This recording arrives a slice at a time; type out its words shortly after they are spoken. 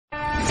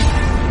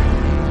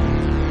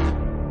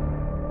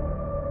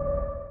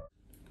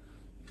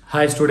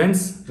Hi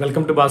students,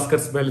 welcome to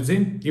Bhaskar's Biology.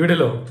 ఈ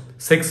వీడియోలో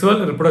sexual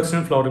reproduction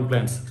and flowering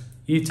plants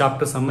ఈ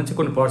chapter సంబంధించి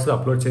కొన్ని పార్ట్స్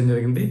అప్లోడ్ చేయడం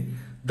జరిగింది.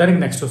 దానికి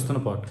నెక్స్ట్ వస్తున్న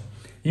పార్ట్.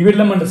 ఈ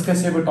వీడియోలో మనం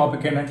డిస్కస్ చేయబోయే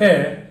టాపిక్ ఏంటంటే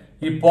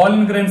ఈ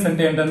పాలిన్ గ్రెయిన్స్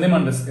అంటే ఏంటంటే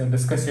మనం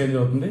డిస్కస్ చేయడం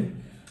జరుగుతుంది.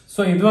 సో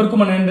ఇదివరకు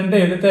మనం ఏంటంటే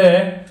ఏదైతే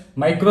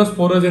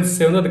మైక్రోస్పోరోజెన్సిస్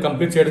ఏదో అది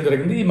కంప్లీట్ చేయడం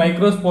జరిగింది. ఈ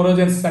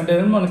మైక్రోస్పోరోజెన్సిస్ అంటే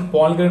మనకి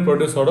పాలిన్ గ్రెయిన్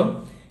ప్రొడ్యూస్ అవడం.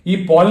 ఈ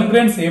పాలిన్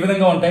గ్రెయిన్స్ ఏ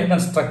విధంగా ఉంటాయి,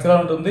 దాని స్ట్రక్చర్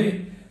ఉంటుంది.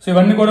 సో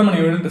ఇవన్నీ కూడా మనం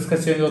ఈ వీడియోలో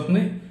డిస్కస్ చేయడం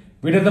జరుగుతుంది.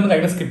 వీడియో అయితే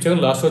ఎక్కడ స్కిప్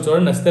చేయండి, లాస్ట్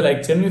చూడండి, నచ్చితే లైక్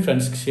చేయండి, మీ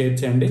ఫ్రెండ్స్కి షేర్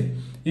చేయండి.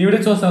 ఈ వీడియో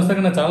చూసిన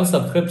అవసరం నా ఛానల్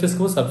సబ్స్క్రైబ్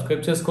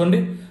చేసుకోండి.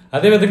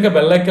 అదేవిధంగా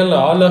bell icon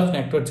all of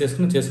activate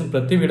చేసుకుని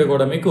ప్రతి వీడియో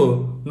కూడా మీకు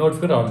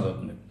నోటిఫికేషన్ రావడం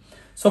జరుగుతుంది.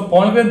 సో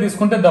పాలిన్ గ్రెయిన్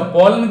తీసుకుంటే the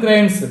pollen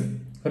grains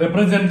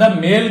represent the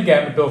male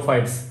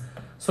గ్యామెటోఫైట్స్.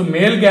 So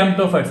male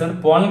గ్యామెటోఫైట్స్ అంటే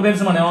పాలిన్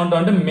గ్రెయిన్స్ మనం ఏమంటాం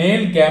అంటే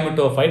మేల్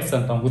గ్యామెటోఫైట్స్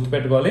అంటాం,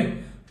 గుర్తుపెట్టుకోవాలి.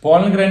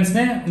 పాలిన్ గ్రెయిన్స్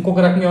నే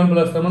ఇంకొక రకంగా ఏమని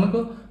పిలుస్తారు,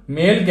 మనకు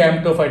మేల్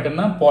గ్యామెటోఫైట్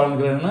అన్న పాలిన్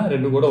గ్రెయిన్ అన్న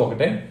రెండు కూడా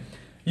ఒకటే.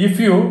 If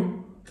you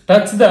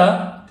touch the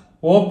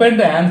opened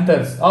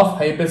anthers of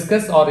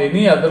hibiscus or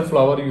any other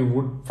flower, you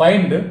would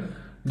find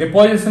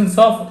depositions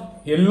of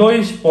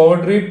yellowish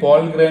powdery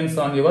pollen grains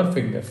on your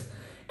fingers.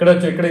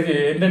 ఇక్కడ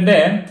ఏంటంటే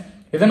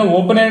ఏదైనా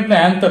ఓపెన్ అయిన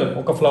యాంథర్,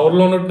 ఒక ఫ్లవర్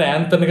లో ఉన్న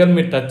యాంథర్ కానీ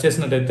మీరు టచ్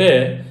చేసినట్టయితే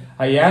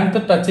ఆ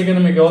యాంథర్ టచ్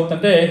చేయగానే మీకు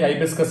ఏమవుతుందంటే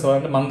హైబిస్కస్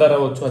అంటే మందార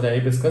అవ్వచ్చు, అది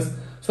హైబిస్కస్.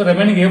 సో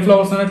రిమైనింగ్ ఏ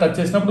ఫ్లవర్స్ అనేది టచ్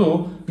చేసినప్పుడు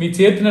మీ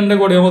చేతి నిండా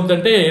కూడా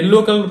ఏమవుతుందంటే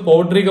ఎల్లో కలర్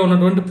పౌడరీగా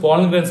ఉన్నటువంటి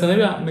పాలిన్ గ్రెయిన్స్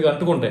అనేవి మీకు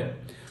అంటుకుంటాయి.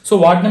 సో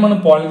వాటిని మనం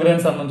పాలిన్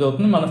గ్రెయిన్స్ అన్నది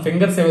జరుగుతుంది. మన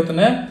ఫింగర్స్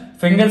ఏవైతున్నాయో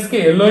ఫింగర్స్ కి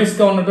ఎల్లోయిష్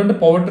గా ఉన్నటువంటి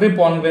పౌడరీ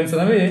పాలిన్ గ్రెయిన్స్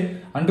అనేవి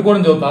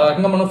అంటుకోవడం జరుగుతుంది. ఆ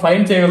రకంగా మనం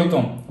ఫైండ్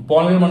చేయగలుగుతాం,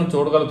 పాలిన్ గ్రెయిన్ మనం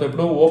చూడగలుగుతాం.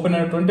 ఇప్పుడు ఓపెన్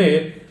అయినటువంటి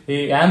ఈ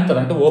యాంథర్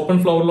అంటే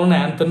ఓపెన్ ఫ్లవర్ లో ఉన్న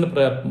యాంథర్ ని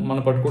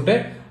మనం పట్టుకుంటే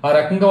ఆ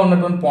రకంగా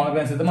ఉన్నటువంటి పాలిన్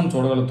గ్రెయిన్స్ అయితే మనం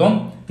చూడగలుగుతాం.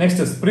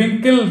 Next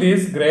sprinkle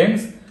these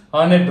grains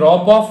on a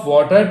drop of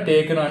water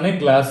taken on a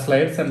glass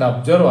slides and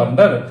observe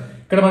under.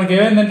 ఇక్కడ మనకి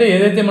ఏమైందంటే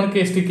ఏదైతే మనకి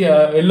స్టిక్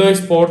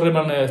ఎల్లోయిష్ పౌడర్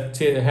మన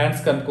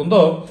హ్యాండ్స్ కనుక్కుందో,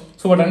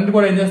 సో వాటన్నిటి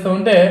కూడా ఏం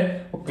చేస్తామంటే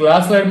ఒక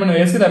గ్లాస్ స్లైడ్ మనం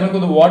వేసి దాని మీద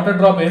కొద్దిగా వాటర్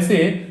డ్రాప్ వేసి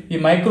ఈ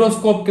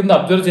మైక్రోస్కోప్ కింద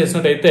అబ్జర్వ్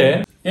చేసినట్టయితే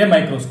ఏ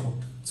మైక్రోస్కోప్,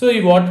 సో ఈ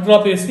వాటర్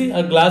డ్రాప్ వేసి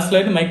ఆ గ్లాస్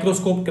స్లైడ్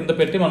మైక్రోస్కోప్ కింద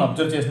పెట్టి మనం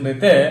అబ్జర్వ్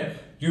చేసినట్టయితే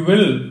you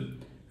will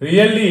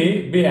really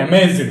B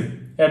amazed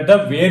at the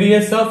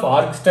various of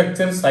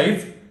architecture,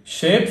 size,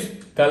 shapes,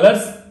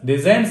 colours,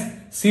 designs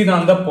seen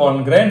on the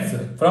pollen grains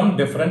from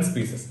different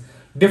species.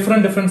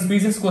 Different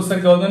species కి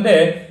వచ్చేసరికి అవుతుందంటే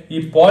ఈ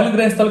పాలిన్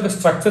గ్రెయిన్స్ తాలూకా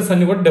స్ట్రక్చర్స్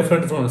అన్ని కూడా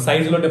డిఫరెంట్ ఉంటుంది.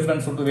 సైజ్ లో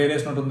డిఫరెన్స్ ఉంటుంది,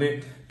 వేరియేషన్ ఉంటుంది,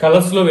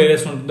 కలర్స్ లో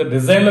వేరియేషన్ ఉంటుంది,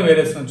 డిజైన్ లో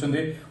వేరియేషన్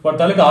ఉంటుంది, వాటి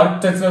తాలూకా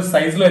ఆర్కిటెక్చర్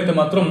సైజ్ లో అయితే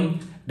మాత్రం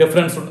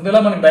డిఫరెన్స్ ఉంటుంది.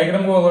 ఇలా మనకి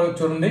డయాగ్రామ్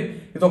చూడండి,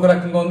 ఇది ఒక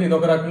రకంగా ఉంది, ఇది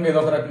ఒక రకంగా, ఇది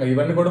ఒక రకంగా.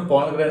 ఇవన్నీ కూడా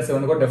పాలిన్ గ్రెయిన్స్,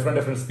 ఇవన్నీ కూడా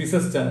డిఫరెంట్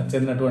స్పీసెస్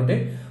చెందినటువంటి.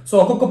 సో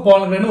ఒక్కొక్క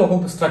పాలిన్ గ్రెయిన్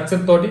ఒక్కొక్క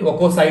స్ట్రక్చర్ తోటి,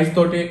 ఒక్కొక్క సైజ్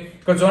తోటి.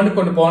 ఇక్కడ చూడండి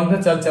కొన్ని పాలిన్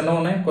గ్రెయిన్స్ చాలా చిన్నగా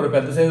ఉన్నాయి, కొన్ని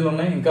పెద్ద సైజులు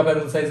ఉన్నాయి, ఇంకా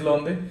పెద్ద సైజ్ లో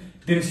ఉంది,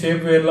 దీని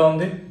షేప్ వేరేలా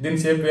ఉంది, దీని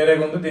షేప్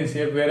వేరేగా ఉంది, దీని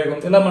షేప్ వేరేగా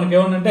ఉంది. ఇలా మనకి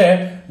ఏమంటే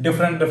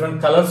డిఫరెంట్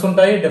కలర్స్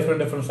ఉంటాయి,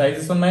 డిఫరెంట్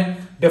సైజెస్ ఉన్నాయి,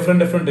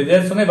 డిఫరెంట్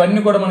డిజైన్స్ ఉన్నాయి.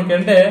 ఇవన్నీ కూడా మనకి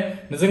అంటే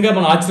నిజంగా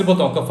మనం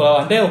ఆశ్చర్యపోతాం.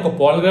 ఒక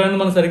పాలిన్ గ్రెయిన్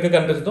మనం సరిగ్గా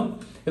కనిపిస్తాం,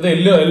 ఏదో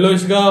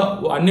ఎల్లోయిష్ గా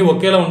అన్ని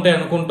ఒకేలా ఉంటాయి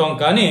అనుకుంటాం.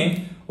 కానీ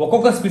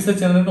ఒక్కొక్క స్పీసెస్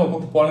చెందినట్టు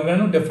ఒక్కొక్క పాలిన్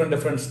గ్రెయిన్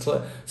డిఫరెంట్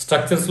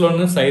స్ట్రక్చర్స్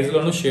లోను, సైజ్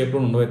లోను, షేప్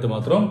లోను ఉండవైతే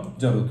మాత్రం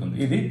జరుగుతుంది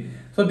ఇది.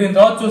 సో దీని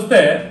తర్వాత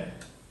చూస్తే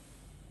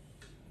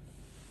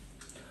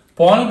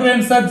pollen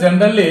grains are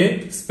generally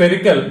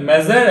spherical,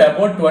 measure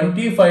about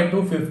 25 to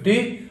 50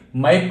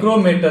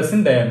 micrometers in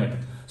diameter.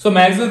 So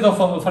maximum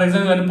for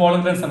example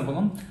pollen grains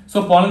అనుకుందాం. సో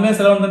పాలిన్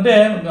గ్రెయిన్స్ ఎలా ఉంటుందంటే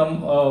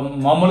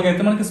మామూలుగా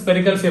అయితే మనకి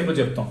స్పెరికల్ షేప్ లో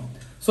చెప్తాం.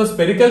 సో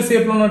స్పెరికల్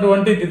షేప్ లో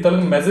ఉన్నటువంటి దీని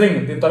తాలూకు మెజరింగ్,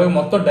 దీని తాలూకు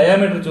మొత్తం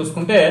డయామీటర్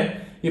చూసుకుంటే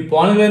ఈ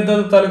పాలిన్ గ్రెయిన్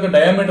తాలూకు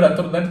డయామీటర్ ఎంత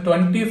ఉంటుందంటే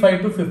 25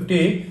 to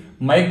 50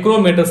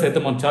 మైక్రోమీటర్స్ అయితే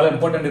మనకు చాలా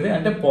ఇంపార్టెంట్. ఇది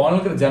అంటే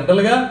పాలిన్ గ్రెయిన్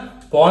జనరల్ గా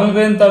పాలిన్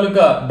గ్రెయిన్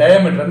తాలూకా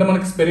డయామీటర్ అంటే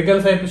మనకి స్పెరికల్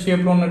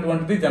షేప్ లో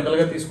ఉన్నటువంటిది జనరల్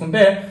గా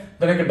తీసుకుంటే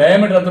దాని యొక్క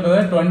డయామీటర్ ఎంత ఉంటుంది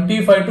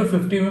 25 to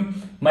 50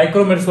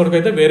 మైక్రోమీటర్స్ వరకు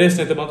అయితే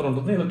వేరియేషన్ అయితే మాత్రం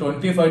ఉంటుంది. ఇలా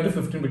 25 to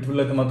 15 బిట్వీన్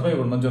అయితే మాత్రం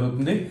ఉండడం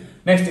జరుగుతుంది.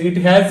 Next it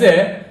has a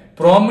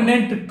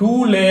prominent 2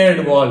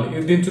 layered wall.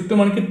 దీని చుట్టూ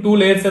మనకి 2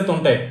 లేయర్స్ అయితే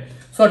ఉంటాయి.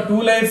 సో ఆ 2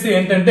 లేయర్స్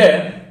ఏంటంటే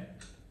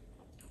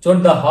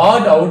చూడండి, the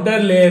hard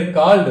outer layer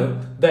called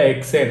the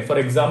Exide.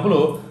 For example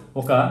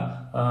ఒక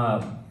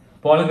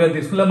పాలిన్ గ్రెయిన్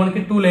తీసుకుంటే మనకి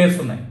 2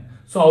 లేయర్స్ ఉన్నాయి.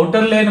 సో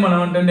అవుటర్ లేయర్ మనం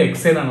ఏంటంటే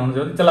ఎక్సైన్ అని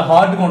చాలా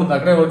హార్డ్ గా ఉంటుంది.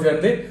 అక్కడే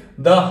వచ్చేది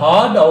the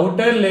hard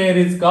outer layer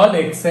is called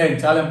ఎక్సైన్.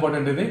 చాలా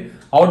ఇంపార్టెంట్ ఇది.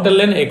 అవుటర్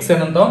లేయర్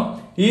ఎక్సైన్ అంటాం.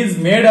 Is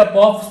made up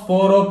of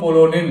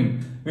స్పోరోపోలోనిన్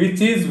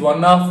which is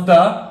one of the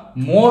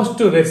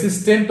most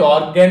resistant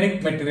organic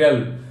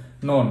material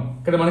known.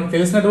 ఇక్కడ మనకి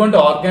తెలిసినటువంటి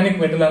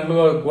ఆర్గానిక్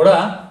మెటీరియల్ కూడా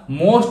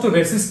మోస్ట్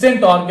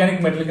రెసిస్టెంట్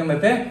ఆర్గానిక్ మెటీరియల్ కింద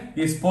అయితే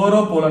ఈ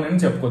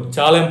స్పోరోపోలోనిన్ చెప్పుకోవచ్చు.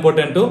 చాలా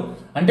ఇంపార్టెంట్.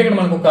 అంటే ఇక్కడ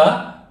మనకు ఒక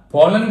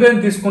పాలిన్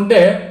గ్రెయిన్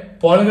తీసుకుంటే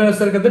పాలిన్ గ్రెయిన్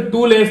వచ్చేసరికి అయితే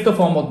 2 లేయర్స్ తో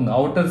ఫామ్ అవుతుంది.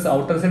 అవుటర్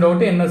సైడ్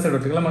ఒకటి, ఇన్నర్ సైడ్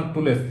ఒకటి. ఇలా మనకి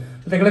 2 లేయర్స్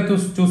ఇక్కడ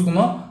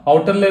చూసుకుందాం.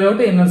 అవుటర్ లేయర్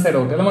ఒకటి, ఇన్నర్ సైడ్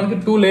ఒకటి. ఇలా మనకి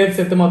 2 లేయర్స్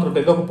అయితే మాత్రం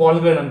ఉంటాయి. ఇది ఒక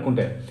పాలిన్ గ్రెయిన్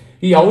అనుకుంటే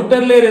ఈ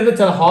అవుటర్ లేయర్ ఏదో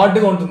చాలా హార్డ్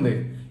గా ఉంటుంది.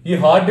 ఈ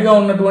హార్డ్ గా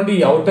ఉన్నటువంటి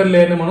ఈ అవుటర్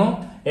లేయర్ ని మనం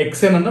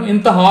ఎక్సైన్ అంటాం.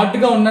 ఇంత హార్డ్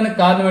గా ఉండడానికి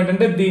కారణం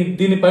ఏంటంటే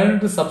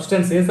దీనిపైన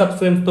సబ్స్టెన్స్ ఏ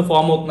సబ్స్టెన్స్ తో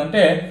ఫామ్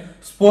అవుతుందంటే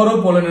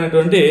స్పోరోపోలన్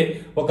అనేటువంటి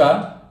ఒక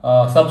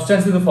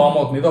సబ్స్టెన్స్ ఇది ఫామ్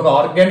అవుతుంది. ఇది ఒక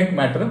ఆర్గానిక్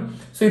మ్యాటర్.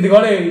 సో ఇది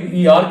కూడా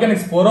ఈ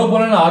ఆర్గానిక్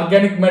స్పోరోపోలన్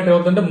ఆర్గానిక్ మ్యాటర్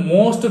అవుతుంటే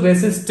మోస్ట్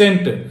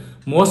రెసిస్టెంట్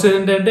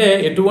అంటే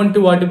ఎటువంటి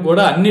వాటికి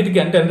కూడా అన్నిటికీ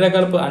అంటే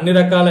అన్ని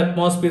రకాల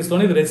అట్మాస్ఫియర్స్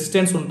లోనే ఇది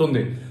రెసిస్టెన్స్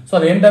ఉంటుంది. సో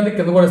అదేంటంటే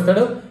కింద కూడా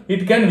ఇస్తాడు,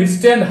 it can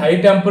withstand high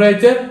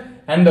temperature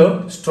and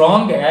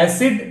strong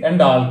acid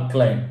and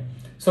alkaline.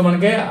 So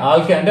మనకి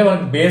అంటే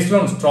మనకి బేస్ లో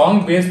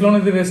స్ట్రాంగ్ బేస్ లో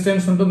ఇది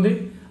రెసిస్టెన్స్ ఉంటుంది,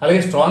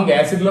 అలాగే స్ట్రాంగ్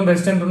యాసిడ్ లో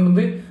రెసిస్టెంట్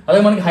ఉంటుంది,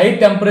 అలాగే మనకి హై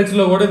టెంపరేచర్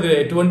లో కూడా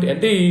ఎటువంటి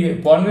అంటే ఈ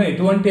పాలిన్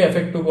ఎటువంటి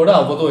ఎఫెక్ట్ కూడా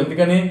అవ్వదు.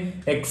 ఎందుకని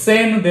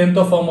ఎక్సైన్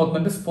దేంతో ఫామ్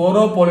అవుతుందంటే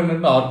స్పోరోపోలిన్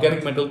అంటే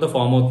ఆర్గానిక్ మెటల్ తో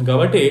ఫామ్ అవుతుంది.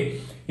 కాబట్టి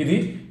ఇది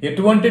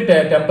ఎటువంటి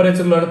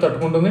టెంపరేచర్ లో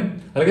తట్టుకుంటుంది,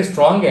 అలాగే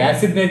స్ట్రాంగ్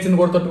యాసిడ్ నేచర్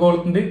కూడా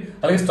తట్టుకోగలుగుతుంది,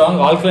 అలాగే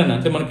స్ట్రాంగ్ ఆల్కలైన్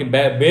అంటే మనకి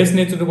బేస్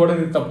నేచర్ కూడా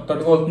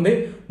తట్టుకోగలుగుతుంది.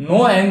 No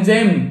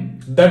enzyme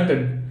that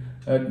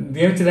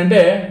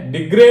ఏమిచ్చిందంటే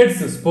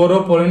degrades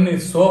స్పోరోపోలిన్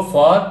is so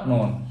far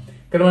known.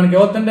 ఇక్కడ మనకి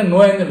ఏమవుతుందంటే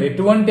నో ఎంజైమ్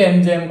ఎటువంటి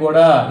ఎంజైమ్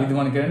కూడా ఇది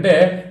మనకి అంటే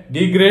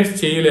డిగ్రేడ్స్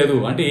చేయలేదు,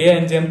 అంటే ఏ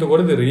ఎంజైమ్ తో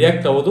కూడా ఇది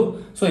రియాక్ట్ అవ్వదు.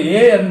 సో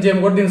ఏ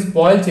ఎంజైమ్ కూడా దీన్ని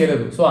స్పాయిల్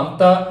చేయలేదు. సో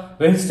అంత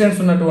రెసిస్టెన్స్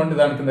ఉన్నటువంటి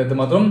దాని కింద అయితే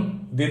మాత్రం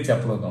దీన్ని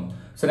చెప్పగలుగుతాం.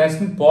 So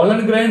next pollen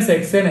grains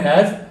exine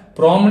has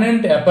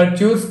prominent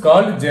apertures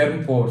called germ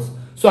pores.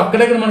 So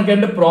అక్కడక్కడ మనకి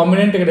అంటే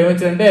ప్రామినెంట్ ఇక్కడ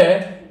ఏమొచ్చిందంటే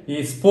ఈ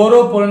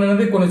స్పోరోపోలిన్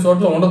అనేది కొన్ని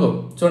చోట్ల ఉండదు.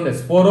 చూడండి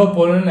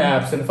స్పోరోపోలిన్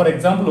యాబ్సెంట్. ఫర్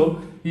ఎగ్జాంపుల్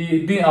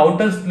ఈ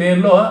అవుటర్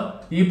లేయర్ లో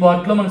ఈ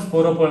పార్ట్ లో మనకి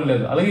స్పోరోపోలిన్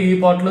లేదు, అలాగే ఈ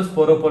పార్ట్ లో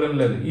స్పోరోపోలిన్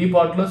లేదు, ఈ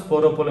పార్ట్ లో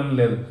స్పోరోపోలిన్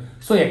లేదు.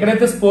 సో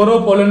ఎక్కడైతే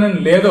స్పోరోపోలిన్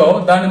లేదో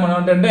దాన్ని మనం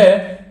ఏంటంటే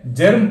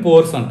జెర్మ్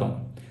పోర్స్ అంటాం.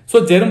 సో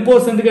జెర్మ్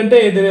పోర్స్ ఎందుకంటే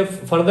ఇది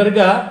ఫర్దర్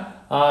గా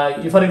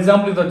ఫర్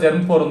ఎగ్జాంపుల్ ఇది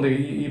జెర్మ్ పోర్ ఉంది,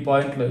 ఈ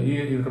పాయింట్ లో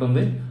ఇక్కడ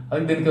ఉంది,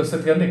 అలాగే దీనికి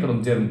వచ్చేది అంటే ఇక్కడ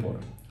ఉంది జెర్మ్ పోర్.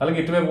 అలాగే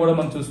ఇటువైపు కూడా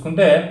మనం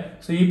చూసుకుంటే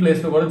సో ఈ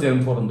ప్లేస్ లో కూడా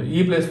జెర్మ్ పోర్ ఉంది,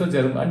 ఈ ప్లేస్ లో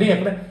జెర్మ్ అంటే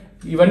ఎక్కడ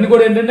ఇవన్నీ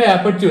కూడా ఏంటంటే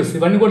అపర్చ్యూస్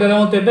ఇవన్నీ కూడా ఎలా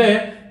అవుతాయంటే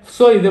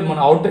సో ఇది మన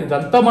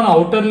ఇదంతా మన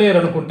అవుటర్ లేయర్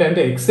అనుకుంటే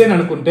అంటే ఎక్సైన్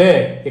అనుకుంటే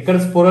ఇక్కడ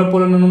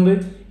స్పోరోపోలిన్ ఉంది,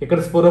 ఇక్కడ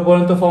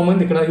స్పోరోపోలిన్ తో ఫామ్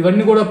అయింది, ఇక్కడ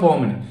ఇవన్నీ కూడా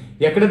ఫామ్ అయింది.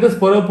 ఎక్కడైతే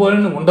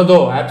స్పోరోపోలిన్ ఉండదో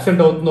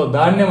అబ్సెంట్ అవుతుందో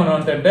దాన్నే మనం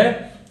అంటే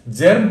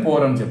జెర్మ్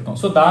పోర్ అని చెప్తాం.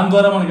 సో దాని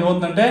ద్వారా మనకి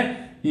ఏమవుతుందంటే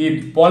ఈ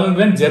పాలన్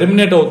గ్రెయిన్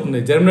జెర్మినేట్ అవుతుంది.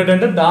 జెర్మినేట్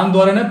అంటే దాని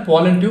ద్వారానే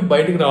పాలన్ ట్యూబ్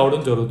బయటికి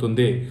రావడం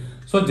జరుగుతుంది.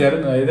 సో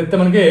ఏదైతే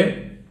మనకి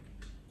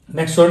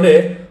నెక్స్ట్ చూడండి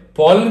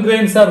పాలన్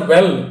grains are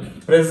well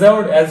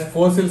preserved as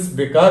ఫోసిల్స్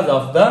because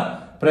of the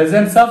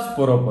presence of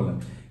స్పోరోపోలిన్.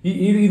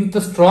 ఇది ఇంత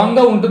స్ట్రాంగ్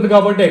గా ఉంటుంది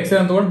కాబట్టి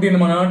ఎక్సైన్ అంతా కూడా దీన్ని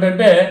మనం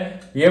ఏంటంటే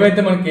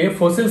ఏవైతే మనకి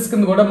ఫోసిల్స్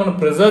కింద కూడా మనం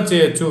ప్రిజర్వ్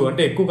చేయొచ్చు,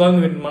 అంటే ఎక్కువ కాలం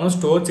మనం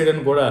స్టోర్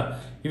చేయడానికి కూడా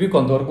ఇవి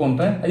కొంతవరకు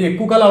ఉంటాయి. అది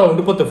ఎక్కువ కాలం అలా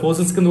ఉండిపోతాయి,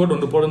 ఫోసిల్స్ కింద కూడా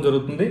ఉండిపోవడం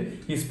జరుగుతుంది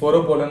ఈ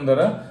స్పోరోపోలిన్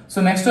ద్వారా. సో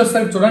నెక్స్ట్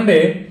వస్తే చూడండి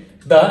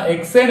the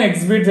ఎక్సైన్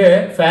exhibits A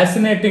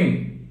fascinating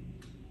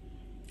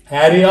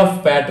area of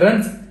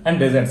patterns and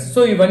designs.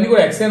 So ఇవన్నీ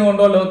కూడా ఎక్సైన్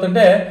ఉండడం వల్ల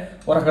అవుతుంటే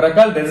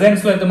రకరకాల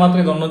డిజైన్స్ లో అయితే మాత్రం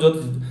ఇది ఉండడం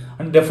జరుగుతుంది.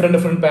 అంటే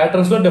డిఫరెంట్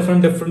ప్యాటర్న్స్ లో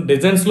డిఫరెంట్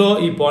డిజైన్స్ లో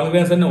ఈ పాలన్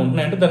గ్రెయిన్స్ అన్ని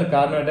ఉంటున్నాయి. అంటే దానికి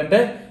కారణం ఏంటంటే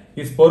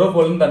ఈ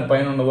స్పోరోపోలిన్ దాని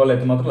పైన ఉన్న వాళ్ళు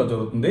అయితే మాత్రం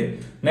జరుగుతుంది.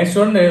 నెక్స్ట్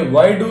చూడండి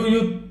why do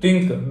you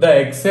think the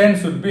ఎక్సైన్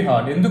should be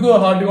hard. ఎందుకు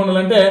హార్డ్ గా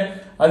ఉండాలంటే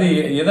అది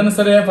ఏదైనా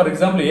సరే ఫర్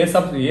ఎగ్జాంపుల్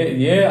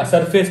ఏ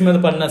సర్ఫేస్ మీద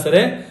పడినా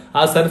సరే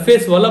ఆ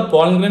సర్ఫేస్ వల్ల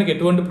పాలన్ గ్రెయిన్ కి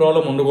ఎటువంటి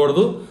ప్రాబ్లం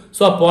ఉండకూడదు.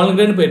 సో ఆ పాలన్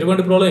గ్రెయిన్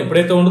ఎటువంటి ప్రాబ్లం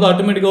ఎప్పుడైతే ఉండదో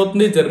ఆటోమేటిక్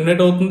అవుతుంది,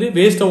 జర్మినేట్ అవుతుంది,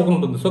 వేస్ట్ అవ్వకుండా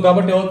ఉంటుంది. సో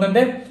కాబట్టి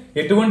ఏమవుతుందంటే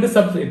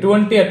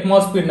ఎటువంటి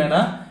అట్మాస్ఫియర్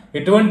అయినా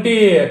ఎటువంటి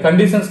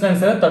కండిషన్స్ అయినా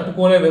సరే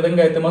తట్టుకోలే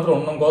విధంగా అయితే మాత్రం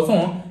ఉండడం కోసం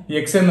ఈ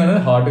ఎక్సైన్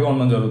అనేది హార్డ్ గా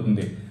ఉండడం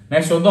జరుగుతుంది.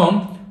 నెక్స్ట్ చూద్దాం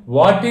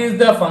what is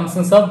the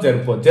functions of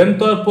germ pour. Germ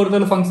pour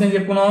function ఏం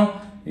చెప్పుకున్నాం,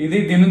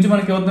 దీని నుంచి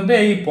మనకి ఏమవుతుంటే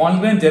ఈ పాలన్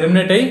గ్రెయిన్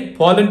జెర్మినేట్ అయ్యి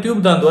పాలన్ ట్యూబ్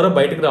దాని ద్వారా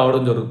బయటకు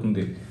రావడం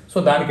జరుగుతుంది. సో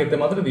దానికైతే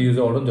మాత్రం ఇది యూజ్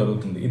అవ్వడం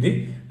జరుగుతుంది. ఇది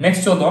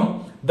నెక్స్ట్ చూద్దాం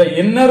the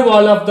inner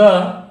wall of the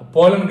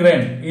పాలన్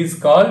grain is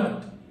called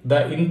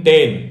the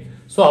intine.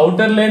 So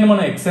outer line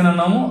మనం ఎక్సైన్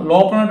అన్నాము,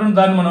 లోపల ఉన్నటువంటి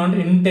దాన్ని మనం అంటే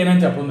ఇంటైన్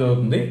అని చెప్పడం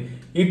జరుగుతుంది.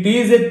 It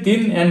is a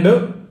thin and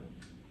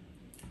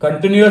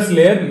continuous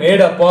layer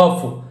made up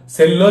of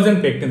cellulose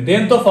and pectin.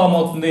 దేంతో ఫామ్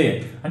అవుతుంది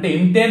అంటే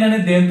ఇంటైన్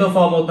అనేది దేంతో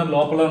ఫామ్ అవుతుంది,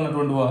 లోపల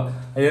ఉన్నటువంటి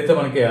ఏదైతే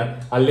మనకి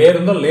ఆ లేయర్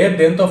ఉందో లేయర్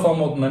దేంతో ఫామ్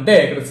అవుతుంది అంటే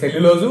ఇక్కడ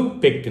సెల్యులోజ్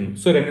పెక్టిన్.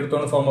 సో రెండింటితో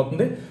ఫామ్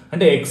అవుతుంది.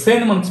 అంటే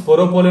ఎక్సైన్ మనకి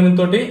స్పోరోపోలిన్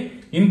తోటి,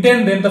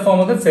 ఇంటైన్ దేంతో ఫామ్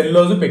అవుతుంది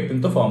సెల్యులోజ్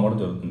పెక్టిన్ తో ఫామ్ అవడం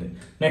జరుగుతుంది.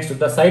 Next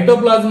the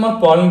cytoplasm of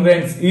పాలన్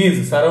grains is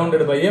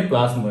surrounded by A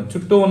plasma.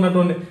 చుట్టూ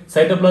ఉన్నటువంటి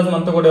సైటోప్లాజం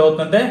అంతా కూడా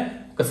ఏమవుతుందంటే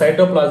ఒక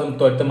సైటోప్లాజం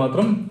తో అయితే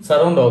మాత్రం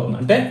సరౌండ్ అవుతుంది.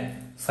 అంటే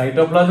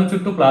సైటోప్లాజం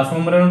చుట్టూ ప్లాస్మా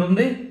మెంబ్రేన్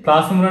ఉంటుంది,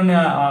 ప్లాస్మా మెంబ్రేన్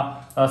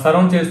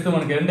సరౌండ్ చేస్తూ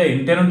మనకి ఏంటంటే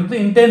ఇంటైన్ ఉంటుంది,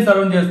 ఇంటైన్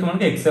సరౌండ్ చేస్తూ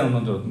మనకి ఎక్సైన్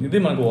ఉండడం జరుగుతుంది. ఇది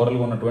మనకి ఓవరాల్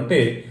గా ఉన్నటువంటి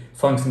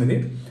ఫంక్షన్ ఇది.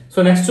 సో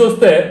నెక్స్ట్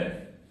చూస్తే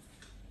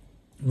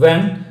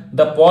when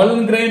the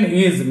పాలన్ grain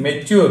is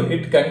mature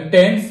it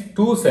contains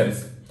 2 cells.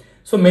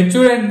 So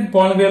mature and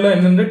పాలన్ grain లో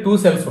ఏంటంటే 2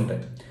 cells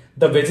ఉంటాయి,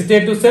 the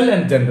vegetative cell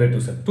and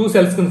generative cell. 2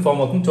 cells కింద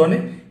ఫామ్ అవుతుంది. చూడండి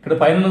ఇక్కడ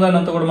పైన ఉన్న దాన్ని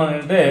అంతా కూడా మనం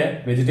ఏంటంటే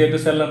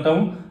వెజిటేటివ్ సెల్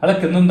అంటాము, అలా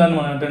కింద ఉన్న దాన్ని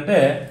మనం ఏంటంటే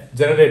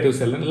జనరేటివ్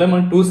సెల్. ఇలా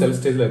మనం 2 cell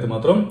స్టేజ్ అయితే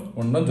మాత్రం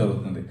ఉండడం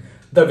జరుగుతుంది.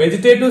 The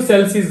vegetative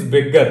cells is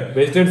bigger.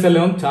 Vegetative cell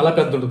ఏమో చాలా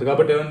పెద్ద ఉంటుంది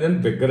కాబట్టి ఏమైంది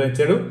బిగ్గర్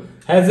ఇచ్చాడు.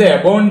 Has a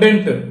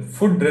abundant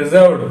food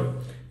reserved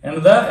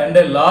and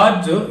a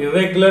large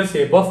irregular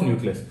shape of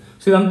nucleus.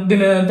 So ఇదంతా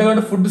దీని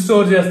ఎంతకంటే ఫుడ్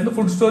స్టోర్ చేస్తుంది,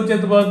 ఫుడ్ స్టోర్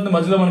చేస్తే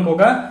మధ్యలో మనకు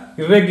ఒక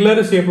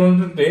ఇర్రెగ్యులర్ షేప్ లో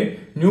ఉన్నటువంటి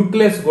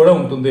న్యూక్లియస్ కూడా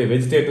ఉంటుంది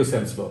వెజిటేటివ్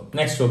సెల్స్ లో.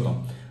 నెక్స్ట్ చూద్దాం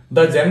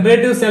the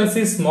generative cells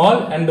is small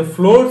and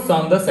floats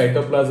on the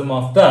cytoplasm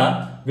of the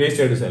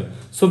vegetative cell.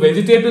 So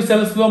vegetative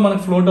cells లో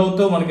మనకి ఫ్లోట్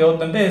అవుతూ మనకి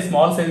ఏమవుతుందంటే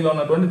స్మాల్ సైజ్ లో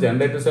ఉన్నటువంటి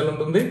జనరేటివ్ సెల్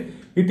ఉంటుంది.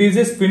 It is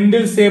a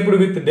spindle shaped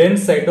with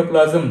dense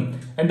cytoplasm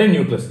అంటే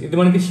న్యూక్లియస్. ఇది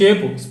మనకి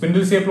షేప్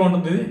స్పిండిల్ షేప్ లో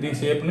ఉంటుంది. దీని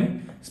షేప్ ని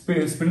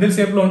స్పిండిల్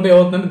షేప్ లో ఉంటే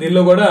ఏమవుతుందంటే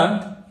దీనిలో కూడా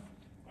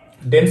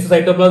డెన్స్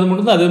సైటోప్లాజం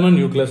ఉంటుంది, అదే మన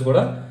న్యూక్లియస్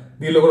కూడా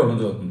దీనిలో కూడా ఉండడం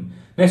జరుగుతుంది.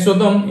 నెక్స్ట్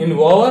చూద్దాం. In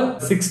over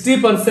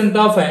 60%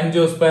 of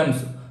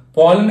angiosperms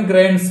pollen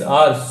grains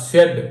are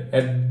shed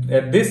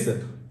at this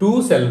two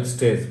cell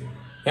stage.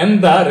 And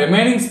the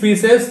remaining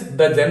species,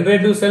 the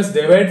generative cells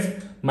divides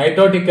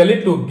mitotically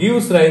to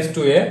gives rise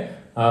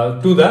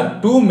to the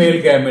two male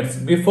gametes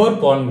before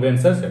pollen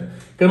grains are shed.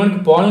 ఇక్కడ మనకి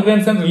pollen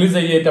grains అని release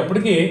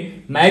అయ్యేటప్పటికి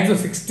maximum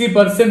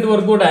 60%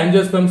 వరకు కూడా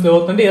angiosperms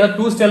ఏమవుతుందంటే ఇలా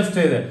two cell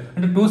stage.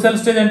 అంటే two cell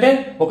stage అంటే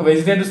ఒక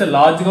వెజిటేటివ్ సెల్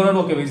లార్జ్ గా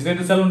ఉన్నట్టు ఒక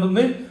వెజిటేటివ్ సెల్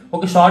ఉంటుంది,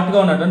 ఒక షార్ట్ గా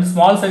ఉన్నట్టు అంటే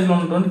స్మాల్ సైజ్ లో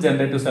ఉన్నటువంటి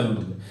జనరేటివ్ సెల్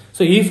ఉంటుంది.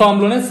 సో ఈ ఫామ్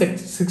లోనే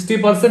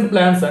 60%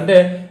 ప్లాంట్స్ అంటే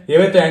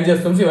ఏవైతే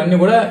యాంజియోస్పర్మ్స్ ఇవన్నీ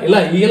కూడా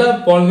ఇలా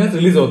pollen grains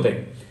రిలీజ్ అవుతాయి.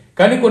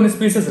 కానీ కొన్ని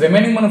స్పీసెస్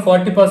రిమైనింగ్ మనం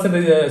 40%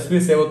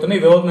 స్పీసెస్ ఏమవుతున్నాయి,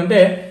 ఇవి ఏమవుతుందంటే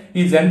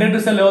ఈ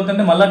జనరేటివ్ సెల్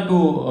ఏమవుతుందంటే మళ్ళీ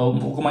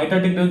ఒక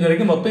మైటోటిక్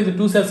జరిగి మొత్తం ఇది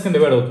 2 cells కింద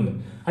డివైడ్ అవుతుంది.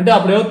 అంటే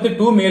అప్పుడు ఏమవుతుంది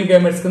 2 male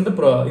gametes కింద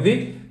ఇది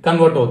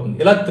కన్వర్ట్ అవుతుంది.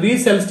 ఇలా 3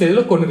 cell స్టేజ్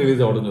లో కొన్ని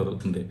రిలీజ్ అవ్వడం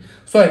జరుగుతుంది.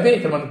 సో అయితే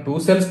ఇక్కడ మనకి 2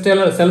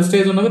 సెల్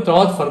స్టేజ్ ఉన్నవి,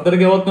 తర్వాత ఫర్దర్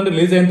గా ఏమవుతుందంటే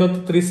రిలీజ్ అయిన తర్వాత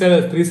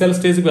 3 cell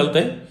స్టేజ్ కి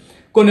వెళ్తాయి.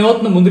 కొన్ని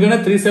ఏమవుతుంది ముందుగానే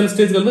 3 cell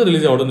స్టేజ్ కి వెళ్తే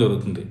రిలీజ్ అవ్వడం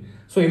జరుగుతుంది.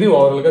 సో ఇది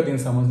ఓవరాల్ గా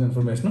దీనికి సంబంధించిన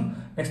ఇన్ఫర్మేషన్.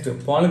 నెక్స్ట్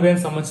pollen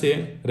grains సంబంధించి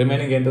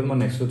రిమైనింగ్ ఏంటో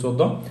మనం నెక్స్ట్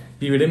చూద్దాం.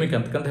 ఈ వీడియో మీకు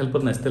ఎంతకంత హెల్ప్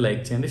అవుతుంది, నచ్చితే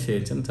లైక్ చేయండి,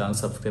 షేర్ చేయండి, ఛానల్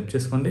సబ్స్క్రైబ్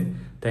చేసుకోండి.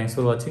 Thanks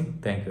for watching.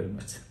 Thank you very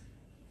much.